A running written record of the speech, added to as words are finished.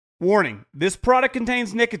Warning, this product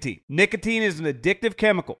contains nicotine. Nicotine is an addictive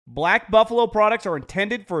chemical. Black Buffalo products are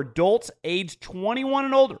intended for adults aged 21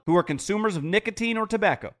 and older who are consumers of nicotine or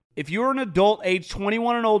tobacco. If you're an adult aged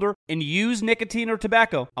 21 and older and use nicotine or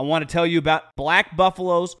tobacco, I want to tell you about Black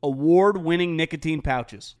Buffalo's award-winning nicotine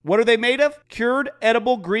pouches. What are they made of? Cured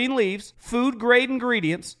edible green leaves, food-grade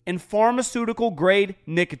ingredients, and pharmaceutical-grade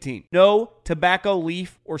nicotine. No tobacco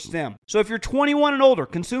leaf or stem. So if you're 21 and older,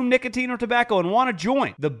 consume nicotine or tobacco, and want to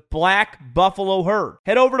join the Black Buffalo herd,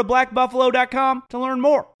 head over to blackbuffalo.com to learn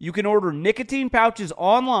more. You can order nicotine pouches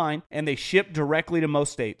online, and they ship directly to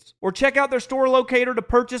most states. Or check out their store locator to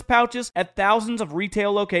purchase pouches at thousands of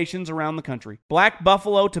retail locations around the country. Black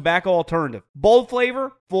Buffalo Tobacco Alternative. Bold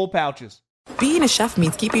flavor, full pouches. Being a chef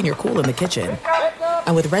means keeping your cool in the kitchen.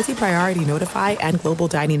 And with Resi Priority Notify and Global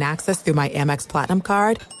Dining Access through my Amex Platinum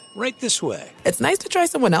card, right this way. It's nice to try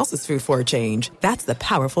someone else's food for a change. That's the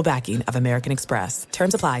powerful backing of American Express.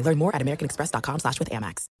 Terms apply. Learn more at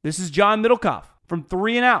americanexpress.com/withAmex. This is John Middlecoff from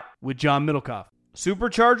 3 and Out with John Middlecoff.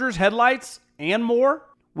 Superchargers, headlights, and more.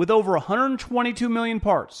 With over 122 million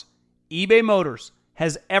parts, eBay Motors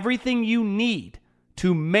has everything you need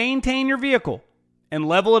to maintain your vehicle and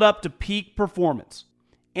level it up to peak performance.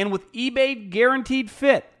 And with eBay Guaranteed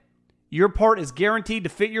Fit, your part is guaranteed to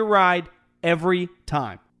fit your ride every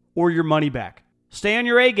time or your money back. Stay on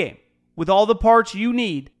your A game with all the parts you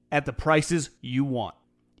need at the prices you want.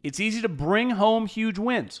 It's easy to bring home huge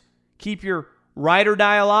wins. Keep your ride or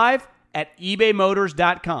die alive at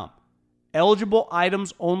ebaymotors.com. Eligible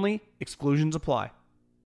items only. Exclusions apply.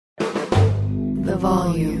 The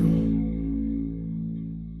Volume.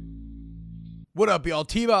 What up, y'all?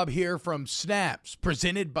 T-Bob here from Snaps,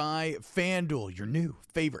 presented by FanDuel, your new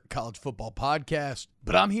favorite college football podcast.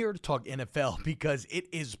 But I'm here to talk NFL because it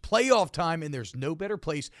is playoff time, and there's no better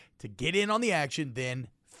place to get in on the action than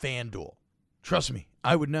FanDuel. Trust me,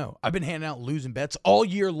 I would know. I've been handing out losing bets all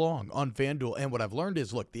year long on FanDuel, and what I've learned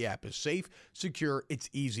is, look, the app is safe, secure,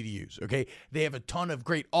 it's easy to use, okay? They have a ton of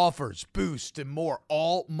great offers, boosts, and more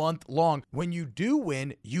all month long. When you do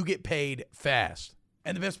win, you get paid fast.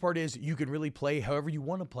 And the best part is you can really play however you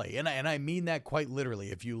want to play. And I mean that quite literally.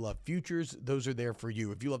 If you love futures, those are there for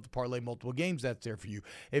you. If you love to parlay multiple games, that's there for you.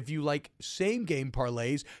 If you like same game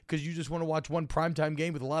parlays because you just want to watch one primetime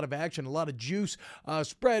game with a lot of action, a lot of juice,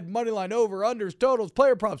 spread, money line, over, unders, totals,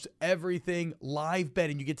 player props, everything, live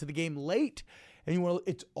betting. You get to the game late and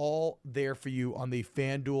it's all there for you on the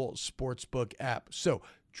FanDuel Sportsbook app. So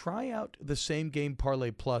try out the Same Game Parlay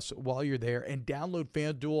Plus while you're there and download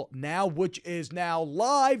FanDuel now, which is now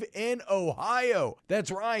live in Ohio. That's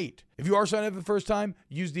right. If you are signing up for the first time,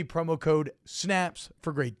 use the promo code SNAPS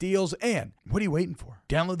for great deals. And what are you waiting for?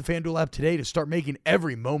 Download the FanDuel app today to start making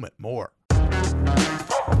every moment more.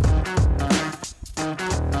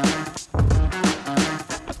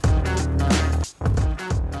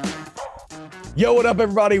 Yo, what up,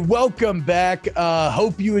 everybody? Welcome back.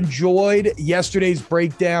 Hope you enjoyed yesterday's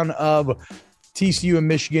breakdown of TCU and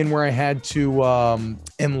Michigan, where I had to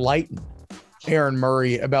enlighten Aaron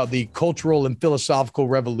Murray about the cultural and philosophical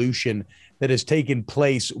revolution that has taken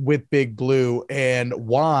place with Big Blue and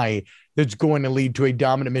why that's going to lead to a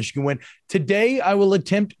dominant Michigan win. Today, I will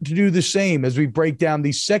attempt to do the same as we break down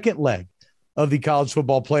the second leg of the college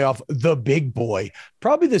football playoff, the big boy,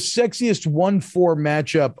 probably the sexiest 1-4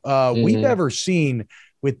 matchup we've ever seen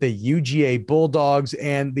with the UGA Bulldogs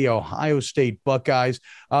and the Ohio State Buckeyes.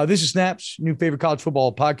 This is Snaps, new favorite college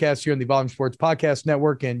football podcast here on the Volume Sports Podcast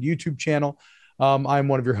Network and YouTube channel. I'm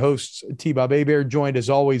one of your hosts, T-Bob Hebert, joined as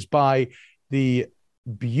always by the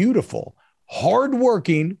beautiful,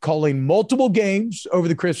 hardworking, calling multiple games over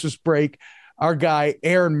the Christmas break, our guy,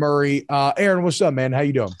 Aaron Murray. Aaron, what's up, man? How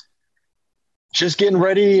you doing? Just getting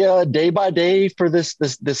ready day by day for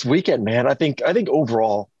this weekend, man. I think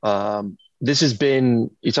overall, this has been,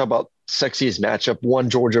 you talk about sexiest matchup, 1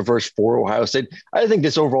 Georgia versus 4 Ohio State. I think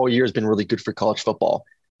this overall year has been really good for college football.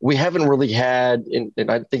 We haven't really had, and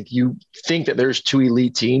I think you think that there's 2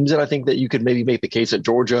 elite teams, and I think that you could maybe make the case that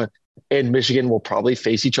Georgia and Michigan will probably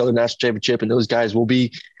face each other in the national championship, and those guys will be,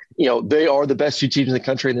 they are the best 2 teams in the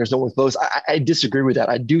country, and there's no one close. I disagree with that.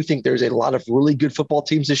 I do think there's a lot of really good football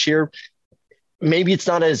teams this year. Maybe it's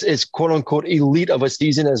not as quote unquote elite of a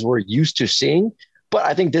season as we're used to seeing, but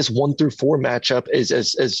I think this 1 through 4 matchup is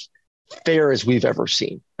as fair as we've ever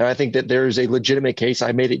seen. And I think that there's a legitimate case.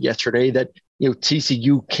 I made it yesterday that,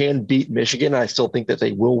 TCU can beat Michigan. I still think that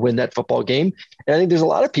they will win that football game. And I think there's a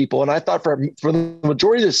lot of people, and I thought for the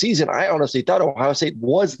majority of the season, I honestly thought Ohio State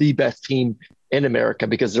was the best team in America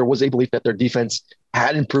because there was a belief that their defense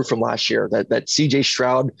had improved from last year, that CJ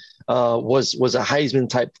Stroud was a Heisman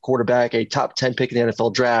type quarterback, a top 10 pick in the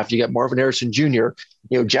NFL draft. You got Marvin Harrison Jr.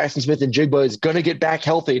 Jackson Smith and Jigba is going to get back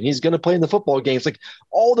healthy and he's going to play in the football games. Like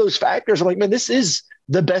all those factors, I'm like, man, this is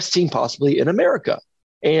the best team possibly in America.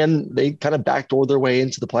 And they kind of backdoor their way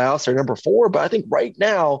into the playoffs. They're number 4. But I think right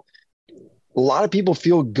now, a lot of people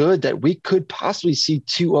feel good that we could possibly see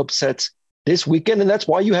 2 upsets this weekend. And that's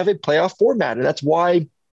why you have a playoff format. And that's why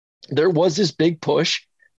there was this big push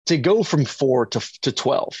to go from 4 to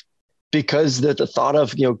 12, because the thought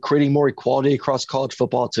of, creating more equality across college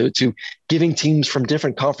football to giving teams from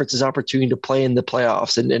different conferences opportunity to play in the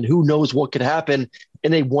playoffs. And who knows what could happen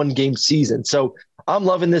in a 1-game season. So I'm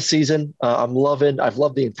loving this season. I've loved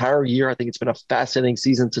the entire year. I think it's been a fascinating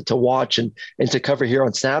season to watch and to cover here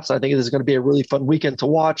on Snaps. I think this is going to be a really fun weekend to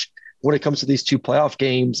watch when it comes to these 2 playoff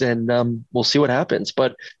games, and we'll see what happens,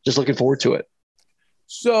 but just looking forward to it.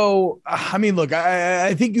 So, I mean, look,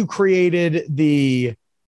 I think you created the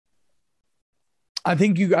 – I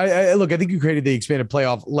think you created the expanded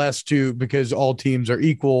playoff less because all teams are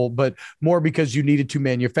equal, but more because you needed to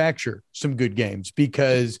manufacture some good games,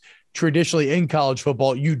 because traditionally in college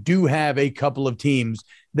football, you do have a couple of teams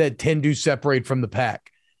that tend to separate from the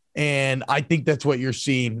pack. And I think that's what you're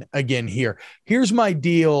seeing again here. Here's my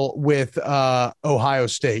deal with Ohio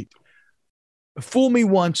State. Fool me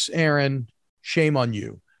once, Aaron, shame on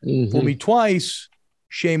you. Mm-hmm. Fool me twice,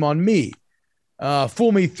 shame on me.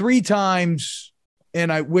 Fool me 3 times,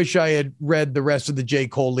 and I wish I had read the rest of the J.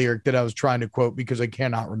 Cole lyric that I was trying to quote because I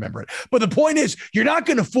cannot remember it. But the point is, you're not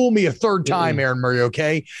going to fool me a 3rd time, Aaron Murray,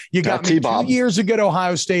 okay? You got me 2 years ago at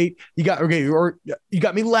Ohio State. You got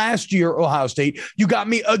me last year, Ohio State. You got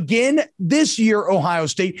me again this year, Ohio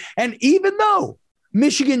State. And even though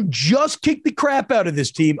Michigan just kicked the crap out of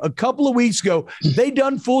this team a couple of weeks ago, they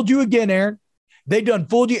done fooled you again, Aaron. They done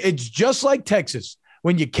fooled you. It's just like Texas.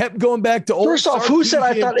 When you kept going back to old. First off, who said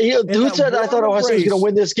I thought Ohio State was going to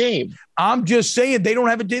win this game? I'm just saying they don't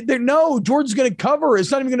have a. No, Georgia's going to cover. It's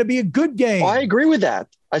not even going to be a good game. I agree with that.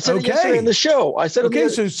 I said it yesterday in the show. I said okay. I'm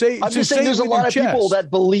just saying there's a lot of people that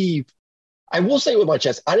believe. I will say it with my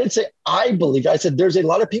chest. I didn't say I believe. I said there's a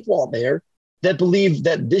lot of people out there that believe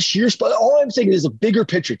that this year's. All I'm saying is a bigger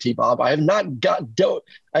picture, T-Bob. I have not had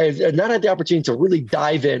the opportunity to really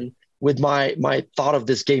dive in with my thought of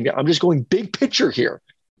this game. I'm just going big picture here,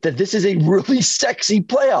 that this is a really sexy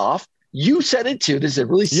playoff. You said it too. This is a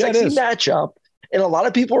really sexy matchup. And a lot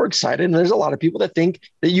of people are excited. And there's a lot of people that think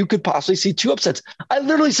that you could possibly see 2 upsets. I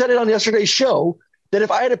literally said it on yesterday's show that if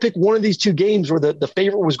I had to pick one of these 2 games where the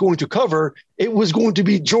favorite was going to cover, it was going to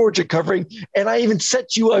be Georgia covering. And I even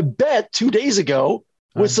set you a bet 2 days ago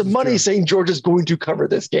with some money saying Georgia's going to cover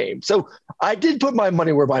this game. So I did put my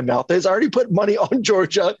money where my mouth is. I already put money on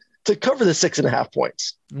Georgia to cover the 6.5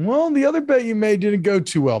 points. Well, the other bet you made didn't go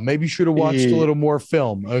too well. Maybe you should have watched a little more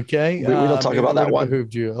film. Okay. We don't talk about that one.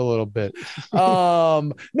 Behooved you a little bit.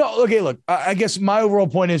 No, okay. Look, I guess my overall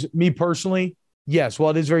point is, me personally, yes,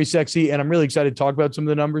 while it is very sexy and I'm really excited to talk about some of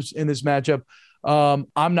the numbers in this matchup,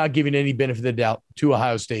 I'm not giving any benefit of the doubt to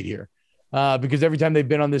Ohio State here. Because every time they've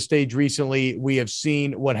been on this stage recently, we have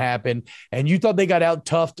seen what happened. And you thought they got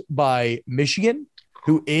out-toughed by Michigan,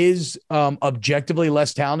 who is objectively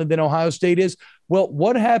less talented than Ohio State is. Well,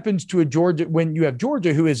 what happens to a Georgia when you have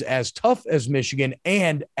Georgia, who is as tough as Michigan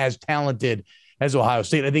and as talented as Ohio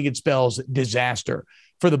State? I think it spells disaster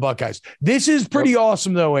for the Buckeyes. This is pretty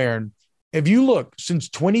awesome, though, Aaron. If you look, since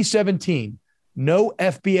 2017, no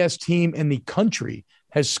FBS team in the country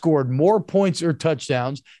has scored more points or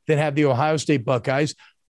touchdowns than have the Ohio State Buckeyes.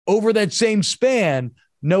 Over that same span,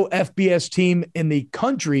 no FBS team in the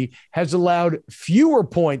country has allowed fewer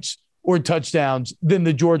points or touchdowns than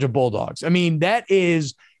the Georgia Bulldogs. I mean, that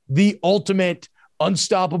is the ultimate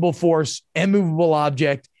unstoppable force, immovable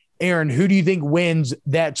object. Aaron, who do you think wins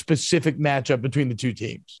that specific matchup between the 2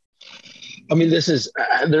 teams? I mean, there's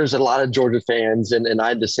a lot of Georgia fans, and I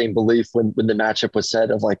had the same belief when the matchup was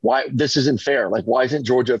said of like, why this isn't fair. Like, why isn't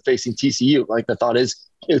Georgia facing TCU? Like, the thought is,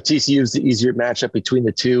 TCU is the easier matchup between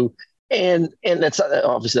the 2. And that's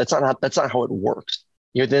obviously that's not how it works.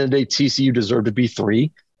 At the end of the day, TCU deserved to be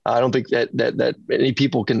 3. I don't think that many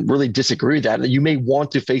people can really disagree with that. You may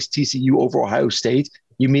want to face TCU over Ohio State.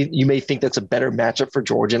 You may think that's a better matchup for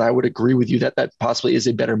Georgia, and I would agree with you that possibly is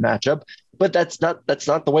a better matchup. But that's not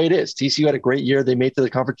the way it is. TCU had a great year. They made it to the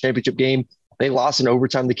conference championship game. They lost in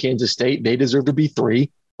overtime to Kansas State. They deserve to be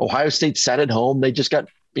 3. Ohio State sat at home. They just got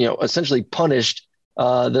essentially punished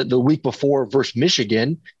the week before versus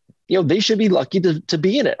Michigan. They should be lucky to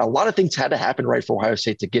be in it. A lot of things had to happen right for Ohio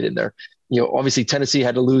State to get in there. Obviously Tennessee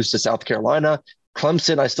had to lose to South Carolina.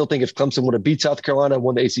 Clemson, I still think if Clemson would have beat South Carolina and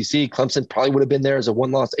won the ACC, Clemson probably would have been there as a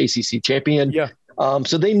 1-loss ACC champion. Yeah.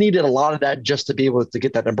 So they needed a lot of that just to be able to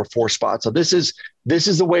get that number 4 spot. So this is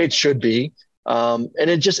the way it should be. And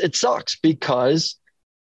it sucks because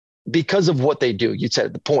of what they do. You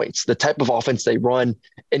said the points, the type of offense they run,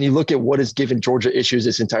 and you look at what has given Georgia issues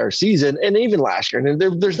this entire season and even last year. And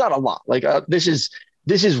there's not a lot. Like this is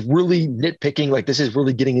really nitpicking. Like this is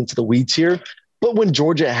really getting into the weeds here. But when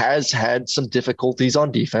Georgia has had some difficulties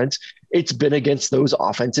on defense, it's been against those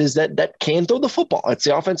offenses that can throw the football. It's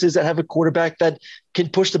the offenses that have a quarterback that can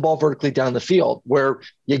push the ball vertically down the field, where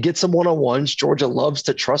you get some one-on-ones. Georgia loves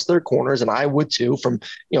to trust their corners, and I would too, from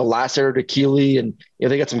Lassiter to Keeley, and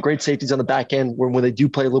they got some great safeties on the back end when they do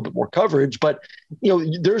play a little bit more coverage. But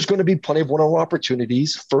there's going to be plenty of one-on-one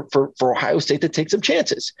opportunities for Ohio State to take some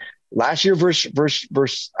chances. Last year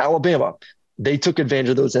versus Alabama, they took advantage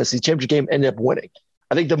of those SEC championship game, ended up winning.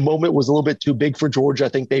 I think the moment was a little bit too big for Georgia. I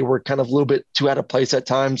think they were kind of a little bit too out of place at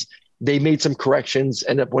times. They made some corrections,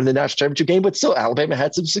 ended up winning the national championship game, but still Alabama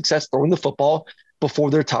had some success throwing the football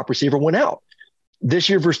before their top receiver went out. This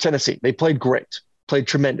year versus Tennessee, they played great, played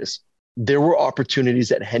tremendous. There were opportunities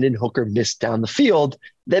that Hendon Hooker missed down the field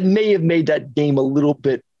that may have made that game a little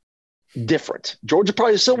bit different. Georgia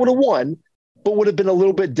probably still would have won, but would have been a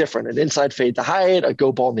little bit different. An inside fade to Hyatt, a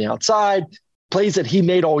go ball on the outside, plays that he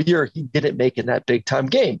made all year, he didn't make in that big-time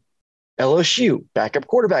game. LSU, backup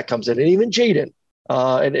quarterback comes in, and even Jaden,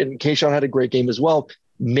 and Kayshawn had a great game as well,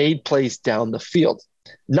 made plays down the field.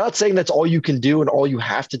 Not saying that's all you can do and all you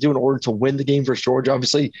have to do in order to win the game versus Georgia.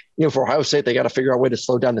 Obviously, for Ohio State, they got to figure out a way to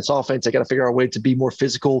slow down this offense. They got to figure out a way to be more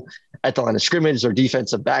physical at the line of scrimmage. Their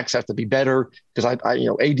defensive backs have to be better because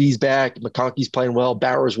AD's back, McConkey's playing well,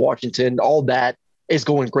 Bowers, Washington, all that is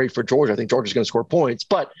going great for Georgia. I think Georgia's going to score points,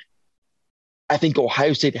 but I think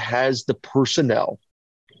Ohio State has the personnel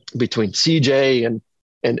between CJ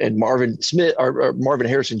and Marvin Smith or Marvin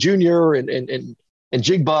Harrison Jr. and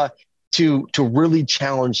Jigba to really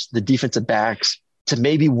challenge the defensive backs to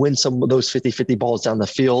maybe win some of those 50-50 balls down the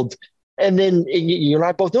field. And then you and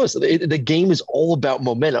I both know this. The game is all about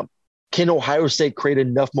momentum. Can Ohio State create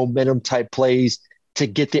enough momentum type plays to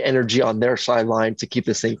get the energy on their sideline to keep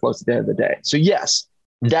this thing close at the end of the day? So yes,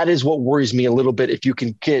 that is what worries me a little bit. If you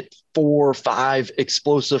can get 4 or 5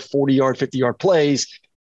 explosive 40-yard, 50-yard plays,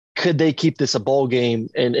 could they keep this a ball game?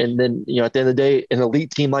 And then, at the end of the day, an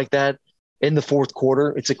elite team like that in the fourth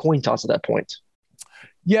quarter, it's a coin toss at that point.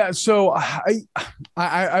 Yeah. So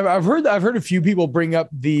I've heard a few people bring up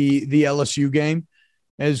the LSU game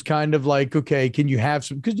as kind of like, okay, can you have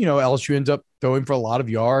some, because, LSU ends up throwing for a lot of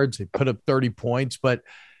yards. They put up 30 points, but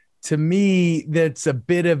to me, that's a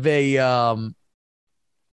bit of a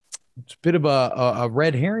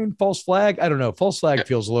red herring, false flag. I don't know. False flag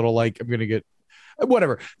feels a little like I'm going to get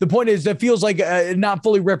whatever. The point is that feels like not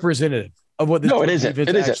fully representative of what this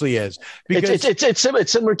actually is. Because it's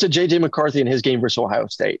similar to JJ McCarthy and his game versus Ohio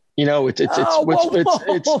State. It's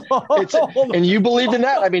and you believed in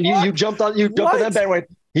that. I mean, you jumped on that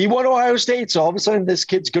bandwagon. He won Ohio State, so all of a sudden this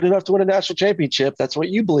kid's good enough to win a national championship. That's what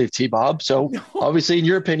you believe, T-Bob. So obviously, in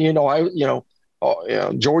your opinion,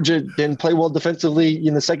 Georgia didn't play well defensively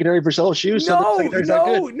in the secondary versus LSU. So the secondary's not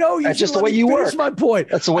good. That's just the way you work. My point.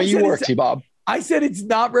 That's the way you work, T-Bob. I said it's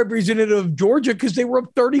not representative of Georgia because they were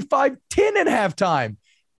up 35-10 at halftime.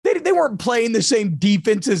 They weren't playing the same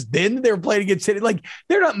defense as then. They were playing against City. Like,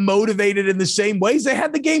 they're not motivated in the same ways. They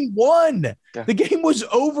had the game won. Yeah. The game was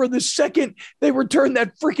over the second they returned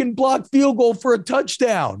that freaking blocked field goal for a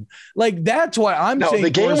touchdown. Like, that's why I'm saying the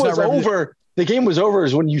game was over. The game was over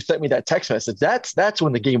is when you sent me that text message. That's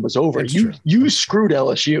when the game was over. You screwed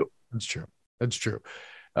LSU. That's true.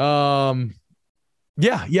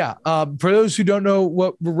 Yeah. For those who don't know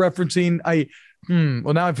what we're referencing,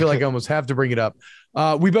 well, now I feel like I almost have to bring it up.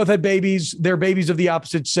 We both had babies. They're babies of the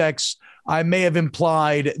opposite sex. I may have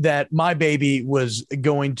implied that my baby was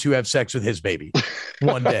going to have sex with his baby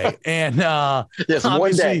one day. And yes,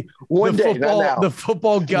 one day, the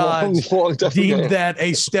football gods deemed that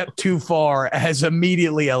a step too far, as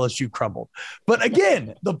immediately LSU crumbled. But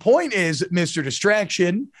again, the point is, Mr.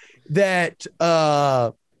 Distraction, that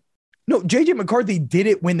JJ McCarthy did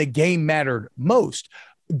it when the game mattered most.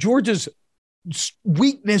 Georgia's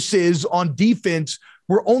weaknesses on defense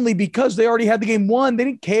were only because they already had the game won. They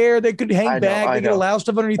didn't care. They could hang back. They could allow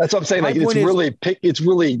stuff underneath. That's what I'm saying. Like, it's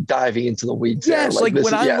really diving into the weeds. Yes. Like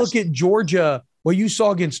when I look at Georgia, what you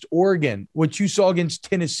saw against Oregon, what you saw against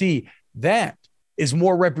Tennessee, that is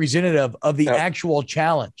more representative of the actual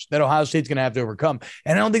challenge that Ohio State's going to have to overcome.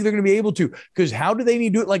 And I don't think they're going to be able to, because how do they need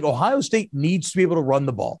to do it? Like, Ohio State needs to be able to run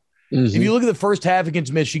the ball. Mm-hmm. If you look at the first half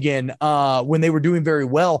against Michigan, when they were doing very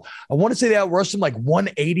well, I want to say they outrushed them like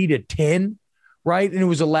 180-10 right? And it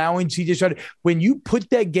was allowing CJ Stroud. When you put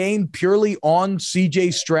that game purely on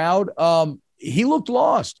CJ Stroud, he looked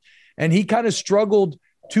lost and he kind of struggled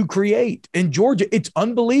to create. In Georgia, it's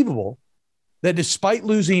unbelievable that despite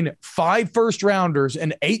losing 5 first-rounders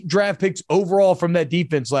and 8 draft picks overall from that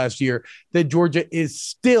defense last year, that Georgia is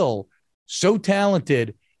still so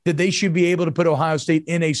talented that they should be able to put Ohio State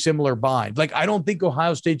in a similar bind. Like, I don't think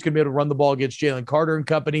Ohio State's going to be able to run the ball against Jalen Carter and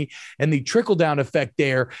company, and the trickle-down effect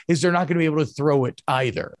there is they're not going to be able to throw it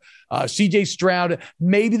either. CJ Stroud,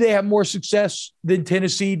 maybe they have more success than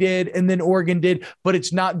Tennessee did and then Oregon did, but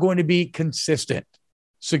it's not going to be consistent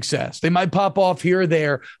success. They might pop off here or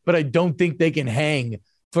there, but I don't think they can hang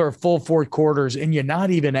for a full 4 quarters. And you're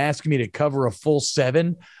not even asking me to cover a full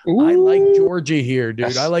 7. Ooh. I like Georgia here, dude.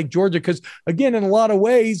 Yes. I like Georgia because, again, in a lot of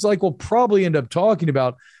ways, like we'll probably end up talking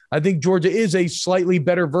about, I think Georgia is a slightly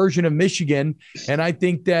better version of Michigan. And I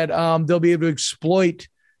think that they'll be able to exploit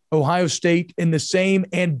Ohio State in the same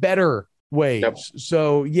and better ways. Yep.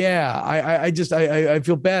 So, yeah, I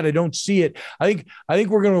feel bad. I don't see it. I think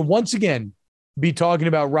we're going to once again be talking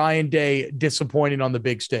about Ryan Day disappointing on the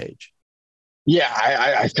big stage. Yeah,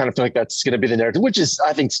 I kind of feel like that's going to be the narrative, which is,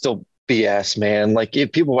 I think, still BS, man. Like,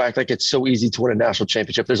 if people act like it's so easy to win a national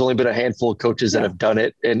championship, there's only been a handful of coaches that have done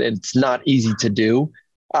it, and it's not easy to do.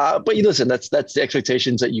 But you listen, that's the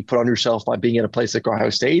expectations that you put on yourself by being in a place like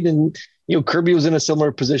Ohio State. And, Kirby was in a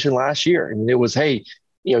similar position last year. And it was, hey,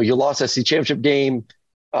 you lost that SEC championship game.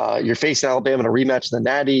 You're facing Alabama in a rematch in the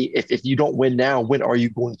Natty. If you don't win now, when are you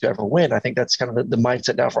going to ever win? I think that's kind of the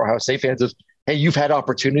mindset now for Ohio State fans is, hey, you've had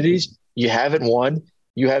opportunities. You haven't won.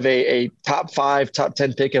 You have a top 5, top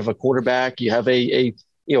 10 pick of a quarterback. You have a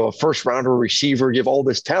first rounder receiver. You have all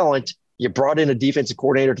this talent. You brought in a defensive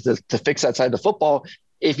coordinator to fix that side of the football.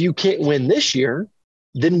 If you can't win this year,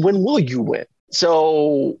 then when will you win?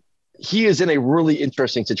 So he is in a really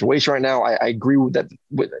interesting situation right now. I agree with that.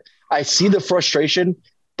 I see the frustration,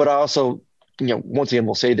 but I also, once again,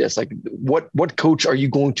 we'll say this, like what coach are you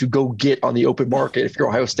going to go get on the open market if you're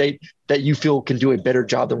Ohio State that you feel can do a better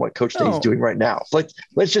job than what Coach Day is doing right now? So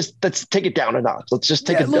let's take it down a notch. Let's just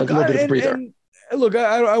take a little bit of a breather. Look,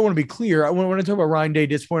 I want to be clear. When I talk about Ryan Day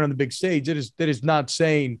disappointing on the big stage, that is not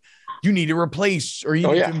saying you need to replace or you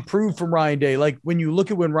need to improve from Ryan Day. Like, when you look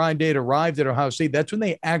at when Ryan Day had arrived at Ohio State, that's when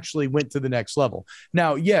they actually went to the next level.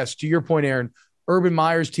 Now, yes, to your point, Aaron, Urban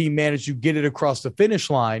Meyer's team managed to get it across the finish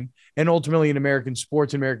line, and ultimately in American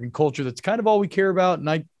sports and American culture, that's kind of all we care about. And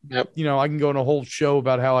I can go on a whole show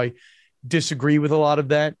about how I disagree with a lot of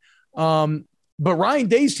that. But Ryan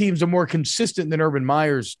Day's teams are more consistent than Urban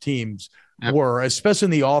Meyer's teams were, especially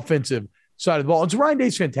in the offensive side of the ball. And so Ryan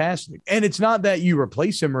Day's fantastic. And it's not that you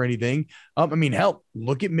replace him or anything. Hell,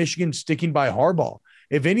 look at Michigan sticking by Harbaugh.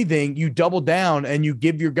 If anything, you double down and you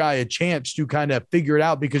give your guy a chance to kind of figure it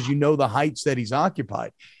out because you know the heights that he's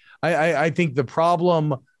occupied. I think the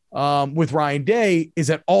problem with Ryan Day is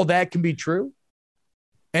that all that can be true,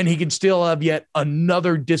 and he can still have yet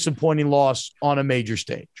another disappointing loss on a major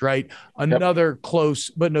stage, right? Another close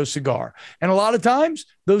but no cigar. And a lot of times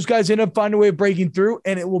those guys end up finding a way of breaking through,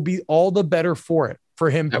 and it will be all the better for it, for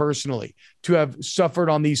him personally, to have suffered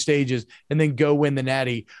on these stages and then go win the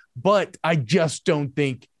Natty. But I just don't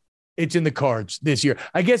think it's in the cards this year.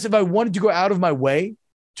 I guess if I wanted to go out of my way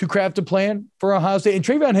to craft a plan for Ohio State, and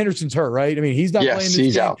Travion Henderson's hurt, right? I mean, he's not playing this game.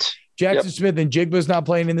 He's out. Jackson Smith and Jigba's not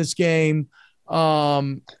playing in this game.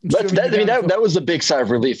 That was a big sigh of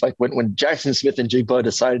relief. Like when Jackson Smith and Jigba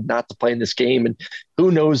decided not to play in this game, and who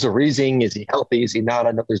knows the reasoning? Is he healthy? Is he not?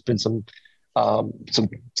 I know there's been some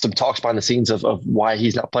talks behind the scenes of why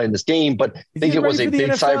he's not playing this game, but I think it was a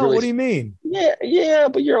big sigh of relief. What do you mean? Yeah,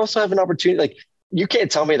 but you also have an opportunity. Like, you can't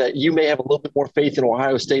tell me that you may have a little bit more faith in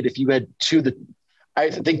Ohio State if you had two of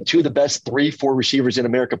the best 3-4 receivers in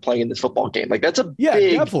America playing in this football game. Like, that's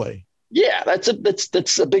definitely. Yeah, that's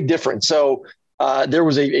a big difference. So there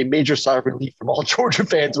was a major sigh of relief from all Georgia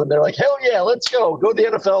fans when they're like, hell yeah, let's go to the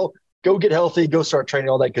NFL, go get healthy, go start training,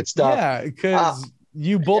 all that good stuff. Yeah, because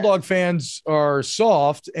you Bulldog fans are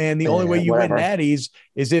soft, and the only way you win natties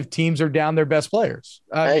is if teams are down their best players.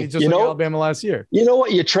 Just like Alabama last year. You know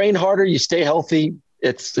what? You train harder, you stay healthy.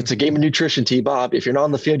 It's a game of nutrition, T-Bob. If you're not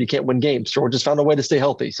on the field, you can't win games. Georgia's found a way to stay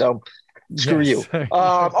healthy. So screw you.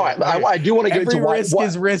 All right. I do want to get to why risk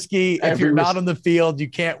is risky. If you're not on the field, you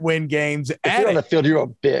can't win games. If you're on the field, you're a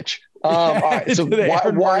bitch. All right. So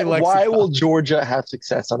why will Georgia have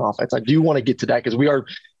success on offense? I do want to get to that because we are,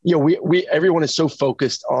 everyone is so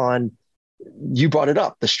focused on, you brought it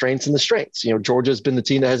up, the strengths and the strengths. Georgia's been the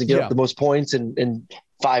team that hasn't given up the most points in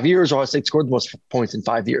 5 years. Ohio State scored the most points in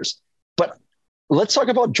 5 years. But let's talk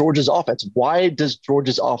about Georgia's offense. Why does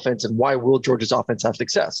Georgia's offense and why will Georgia's offense have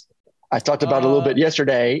success? I talked about it a little bit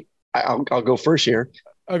yesterday. I'll go first here.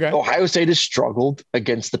 Okay. Ohio State has struggled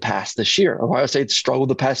against the pass this year. Ohio State struggled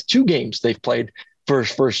the past 2 games they've played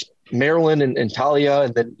first Maryland and Talia,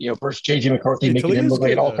 and then first JJ McCarthy making him look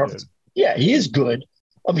like an all conference. Yeah, he is good.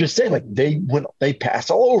 I'm just saying, like they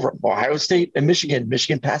passed all over him. Ohio State and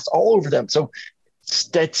Michigan passed all over them. So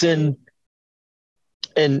Stetson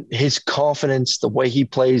and his confidence, the way he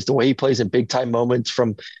plays in big time moments,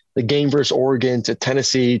 from the game versus Oregon to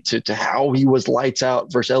Tennessee to how he was lights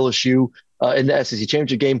out versus LSU in the SEC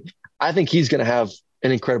championship game. I think he's going to have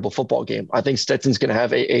an incredible football game. I think Stetson's going to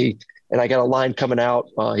have and I got a line coming out.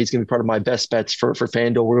 He's going to be part of my best bets for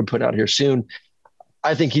FanDuel. We're going to put out here soon.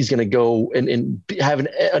 I think he's going to go and have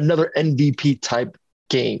another MVP type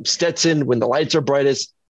game. Stetson, when the lights are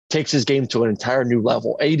brightest, takes his game to an entire new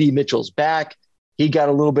level. AD Mitchell's back. He got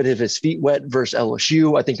a little bit of his feet wet versus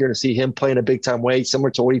LSU. I think you're going to see him play in a big-time way,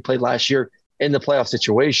 similar to what he played last year in the playoff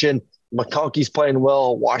situation. McConkey's playing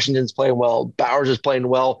well. Washington's playing well. Bowers is playing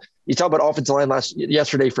well. You talk about offensive line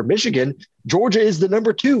yesterday for Michigan. Georgia is the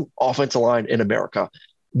number 2 offensive line in America.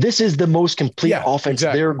 This is the most complete offense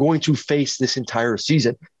they're going to face this entire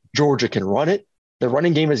season. Georgia can run it. The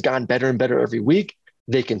running game has gotten better and better every week.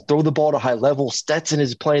 They can throw the ball to high level. Stetson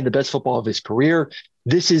is playing the best football of his career.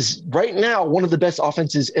 This is right now one of the best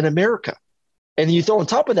offenses in America. And you throw on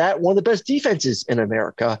top of that one of the best defenses in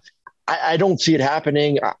America. I don't see it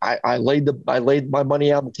happening. I laid my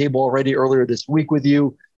money out on the table already earlier this week with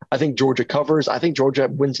you. I think Georgia covers. I think Georgia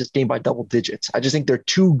wins this game by double digits. I just think they're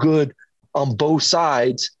too good on both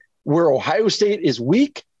sides. Where Ohio State is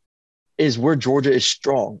weak is where Georgia is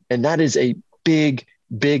strong. And that is a big,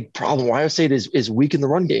 big problem. Ohio State is weak in the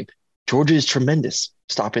run game. Georgia is tremendous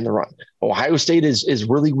stopping the run. Ohio State is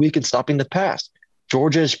really weak in stopping the pass.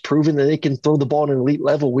 Georgia has proven that they can throw the ball at an elite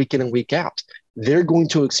level week in and week out. They're going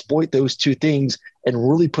to exploit those 2 things and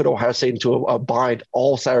really put Ohio State into a bind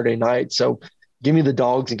all Saturday night. So give me the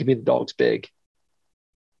dogs and give me the dogs big.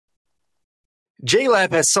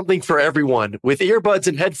 JLab has something for everyone with earbuds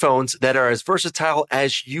and headphones that are as versatile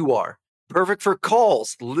as you are. Perfect for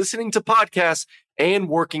calls, listening to podcasts, and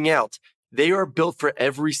working out. They are built for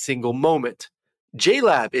every single moment.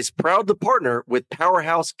 JLab is proud to partner with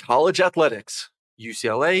Powerhouse College Athletics,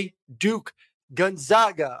 UCLA, Duke,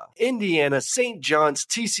 Gonzaga, Indiana, St. John's,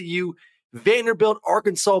 TCU, Vanderbilt,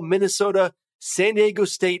 Arkansas, Minnesota, San Diego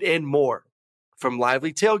State, and more. From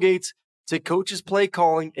lively tailgates to coaches' play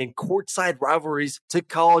calling and courtside rivalries to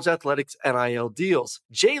college athletics NIL deals,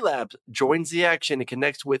 JLab joins the action and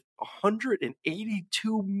connects with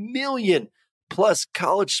 182 million plus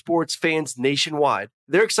college sports fans nationwide.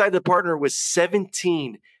 They're excited to partner with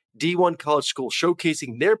 17 D1 college schools,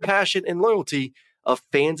 showcasing their passion and loyalty of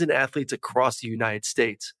fans and athletes across the United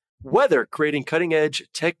States. Whether creating cutting-edge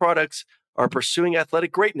tech products or pursuing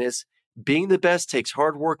athletic greatness, being the best takes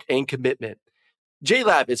hard work and commitment.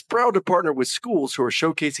 JLab is proud to partner with schools who are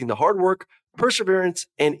showcasing the hard work, perseverance,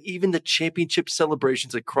 and even the championship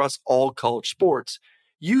celebrations across all college sports.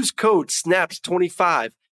 Use code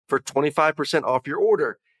SNAPS25 for 25% off your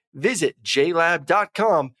order. Visit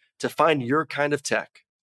JLab.com to find your kind of tech.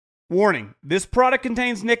 Warning, this product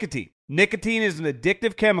contains nicotine. Nicotine is an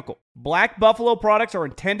addictive chemical. Black Buffalo products are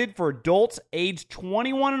intended for adults aged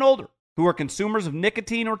 21 and older who are consumers of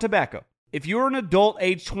nicotine or tobacco. If you're an adult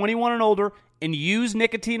aged 21 and older and use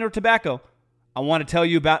nicotine or tobacco, I want to tell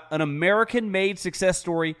you about an American-made success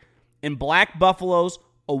story in Black Buffalo's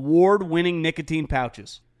award-winning nicotine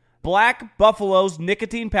pouches. Black Buffalo's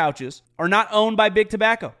nicotine pouches are not owned by Big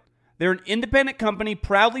Tobacco. They're an independent company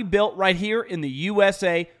proudly built right here in the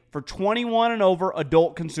USA for 21 and over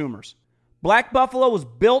adult consumers. Black Buffalo was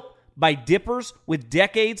built by dippers with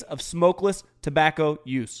decades of smokeless tobacco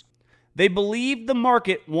use. They believed the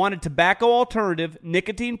market wanted tobacco alternative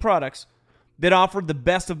nicotine products that offered the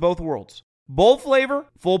best of both worlds. Bold flavor,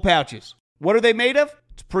 full pouches. What are they made of?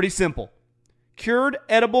 It's pretty simple. Cured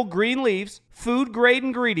edible green leaves, food-grade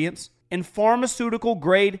ingredients, and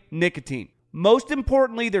pharmaceutical-grade nicotine. Most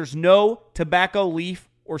importantly, there's no tobacco leaf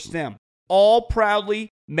or stem. All proudly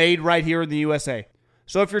made right here in the USA.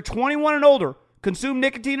 So if you're 21 and older, consume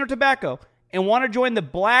nicotine or tobacco, and want to join the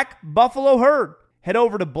Black Buffalo herd, head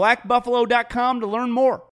over to blackbuffalo.com to learn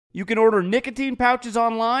more. You can order nicotine pouches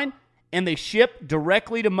online, and they ship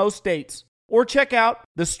directly to most states. Or check out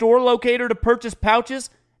the store locator to purchase pouches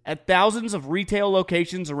at thousands of retail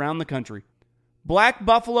locations around the country. Black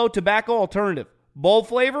Buffalo Tobacco Alternative. Bold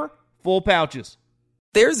flavor, full pouches.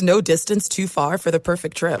 There's no distance too far for the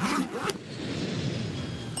perfect trip.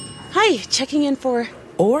 Hi, checking in for...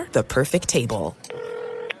 Or the perfect table.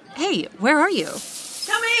 Hey, where are you?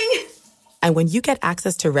 Coming! And when you get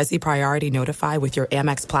access to Resi Priority Notify with your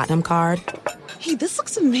Amex Platinum card... Hey, this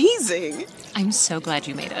looks amazing. I'm so glad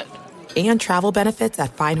you made it. And travel benefits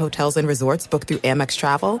at fine hotels and resorts booked through Amex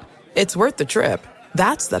Travel, it's worth the trip.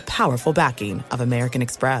 That's the powerful backing of American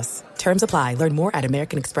Express. Terms apply. Learn more at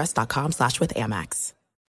americanexpress.com/withAmex.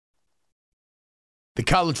 The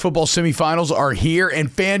college football semifinals are here, and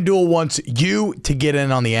FanDuel wants you to get in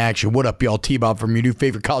on the action. What up, y'all? T-Bob from your new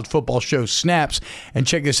favorite college football show, Snaps. And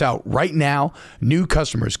check this out. Right now, new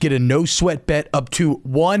customers get a no-sweat bet up to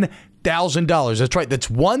 $1,000. That's right. That's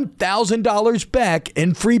 $1,000 back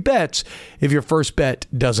in free bets if your first bet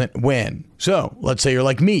doesn't win. So let's say you're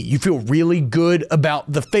like me. You feel really good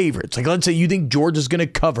about the favorites. Like, let's say you think Georgia's going to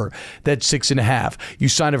cover that 6.5. You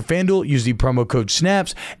sign up for FanDuel, use the promo code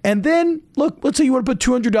SNAPS, and then, look, let's say you want to put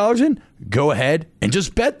 $200 in. Go ahead and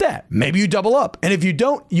just bet that. Maybe you double up. And if you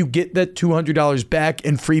don't, you get that $200 back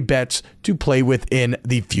in free bets to play with in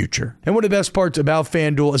the future. And one of the best parts about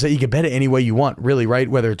FanDuel is that you can bet it any way you want, really, right?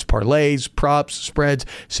 Whether it's parlays, props, spreads,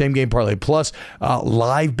 same game parlay plus,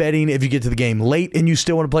 live betting if you get to the game late and you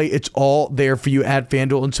still want to play, it's all there for you at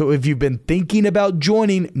FanDuel. And so if you've been thinking about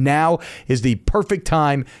joining, now is the perfect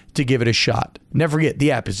time to give it a shot. Never forget,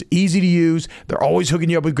 the app is easy to use. They're always hooking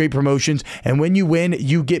you up with great promotions. And when you win,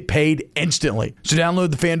 you get paid instantly. So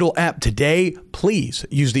download the FanDuel app today. Please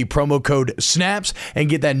use the promo code SNAPS and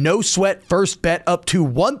get that no sweat first bet up to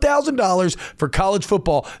 $1,000 for college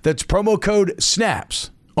football. That's promo code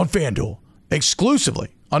SNAPS on FanDuel,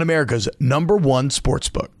 exclusively on America's #1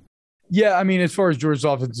 sportsbook. Yeah, I mean, as far as Georgia's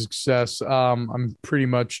offensive success, I'm pretty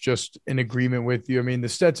much just in agreement with you. I mean, the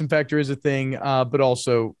Stetson factor is a thing, but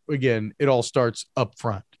also, again, it all starts up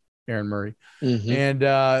front, Aaron Murray. Mm-hmm. And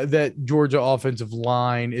that Georgia offensive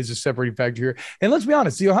line is a separating factor here. And let's be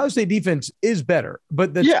honest, the Ohio State defense is better,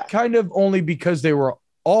 but that's kind of only because they were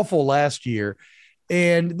awful last year.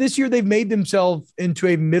 And this year they've made themselves into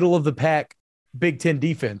a middle-of-the-pack Big Ten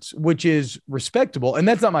defense, which is respectable. And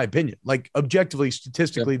that's not my opinion. Like, objectively,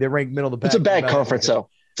 statistically, they rank middle of the pack. It's a bad conference, though.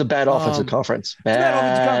 It's a bad offensive conference. Bad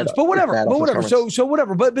offensive conference. But whatever. So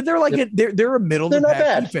whatever. But they're like they're a middle of the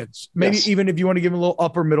pack defense. Maybe even if you want to give them a little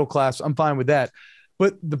upper middle class, I'm fine with that.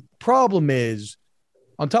 But the problem is,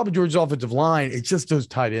 on top of Georgia's offensive line, it's just those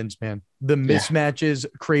tight ends, man. The mismatches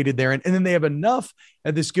created there. And then they have enough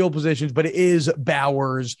at the skill positions, but it is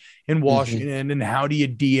Bowers in Washington. And how do you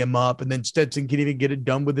D him up? And then Stetson can even get it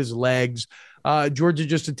done with his legs. Georgia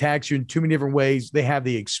just attacks you in too many different ways. They have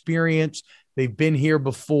the experience. They've been here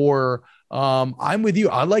before. I'm with you.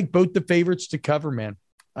 I like both the favorites to cover, man.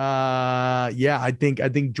 I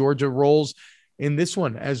think Georgia rolls in this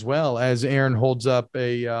one as well, as Aaron holds up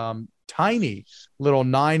a tiny little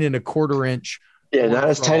 9 1/4 inch. Yeah, not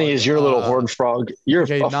as tiny as your little horned frog. You're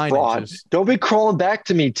a fraud. Inches. Don't be crawling back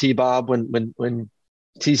to me, T-Bob, when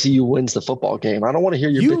TCU wins the football game. I don't want to hear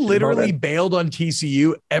your You literally bailed on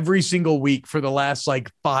TCU every single week for the last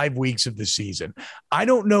 5 weeks of the season. I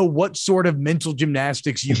don't know what sort of mental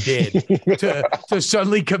gymnastics you did to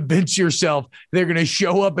suddenly convince yourself they're going to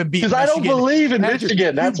show up and beat Michigan. Because I don't believe in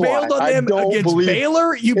Michigan. That's why. You bailed on them against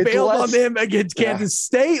Baylor. You bailed on them against Kansas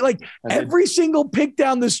State. Every single pick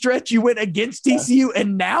down the stretch, you went against TCU,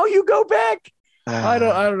 and now you go back? I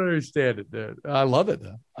don't understand it, dude. I love it,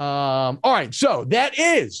 though. All right, so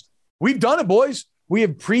we've done it, boys. We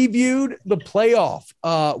have previewed the playoff.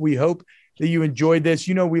 We hope that you enjoyed this.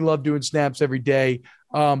 You know we love doing snaps every day.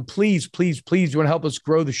 Please, you want to help us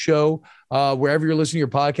grow the show. Wherever you're listening to your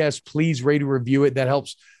podcast, please rate and review it. That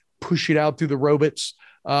helps push it out through the robots.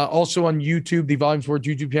 Also on YouTube, the Volume Sports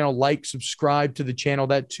YouTube channel, subscribe to the channel.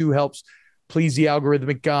 That too helps please the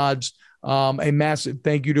algorithmic gods. A massive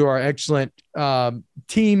thank you to our excellent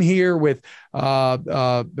team here with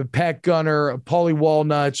Pat Gunner, Paulie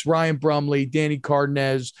Walnuts, Ryan Brumley, Danny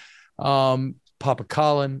Cardenas, Papa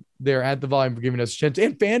Colin there at the Volume for giving us a chance,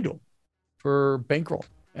 and FanDuel for bankroll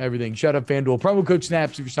everything. Shout out FanDuel. Promo code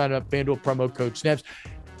SNAPS if you're signing up. FanDuel promo code SNAPS.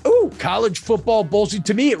 Ooh, college football bowl season.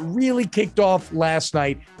 To me, it really kicked off last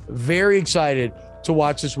night. Very excited to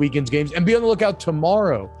watch this weekend's games, and be on the lookout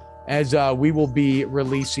tomorrow as we will be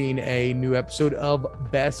releasing a new episode of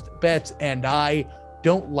Best Bets. And I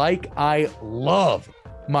love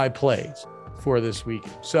my plays for this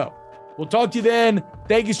weekend. So we'll talk to you then.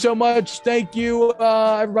 Thank you so much. Thank you,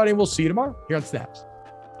 everybody. And we'll see you tomorrow here on Snaps.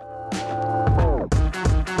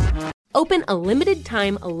 Open a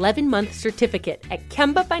limited-time 11-month certificate at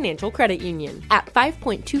Kemba Financial Credit Union. At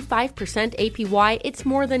 5.25% APY, it's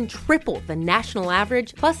more than triple the national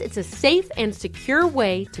average, plus it's a safe and secure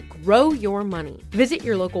way to grow your money. Visit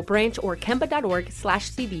your local branch or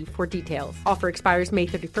kemba.org/CD for details. Offer expires May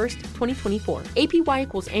 31st, 2024. APY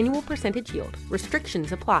equals annual percentage yield.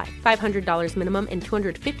 Restrictions apply. $500 minimum and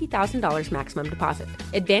 $250,000 maximum deposit.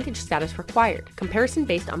 Advantage status required. Comparison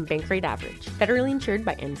based on bank rate average. Federally insured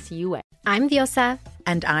by NCUA. I'm Diosa.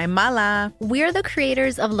 And I'm Mala. We're the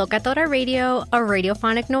creators of Locatora Radio, a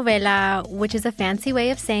radiophonic novela, which is a fancy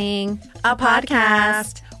way of saying a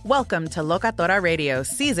podcast. Welcome to Locatora Radio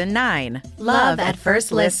Season 9. Love at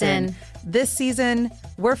First Listen. This season,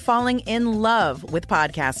 we're falling in love with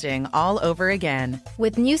podcasting all over again.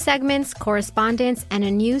 With new segments, correspondence, and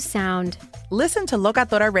a new sound. Listen to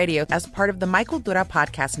Locatora Radio as part of the My Cultura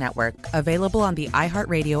Podcast Network, available on the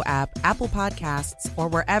iHeartRadio app, Apple Podcasts, or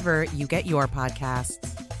wherever you get your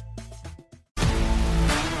podcasts.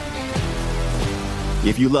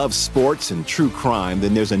 If you love sports and true crime,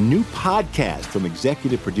 then there's a new podcast from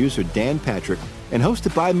executive producer Dan Patrick and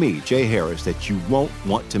hosted by me, Jay Harris, that you won't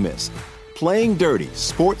want to miss. Playing Dirty: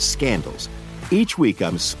 Sports Scandals. Each week,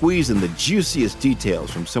 I'm squeezing the juiciest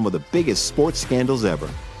details from some of the biggest sports scandals ever.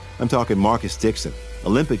 I'm talking Marcus Dixon,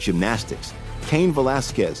 Olympic gymnastics, Cain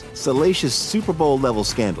Velasquez, salacious Super Bowl-level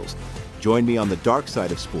scandals. Join me on the dark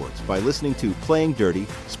side of sports by listening to Playing Dirty: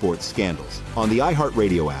 Sports Scandals on the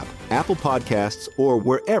iHeartRadio app, Apple Podcasts, or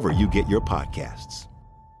wherever you get your podcasts.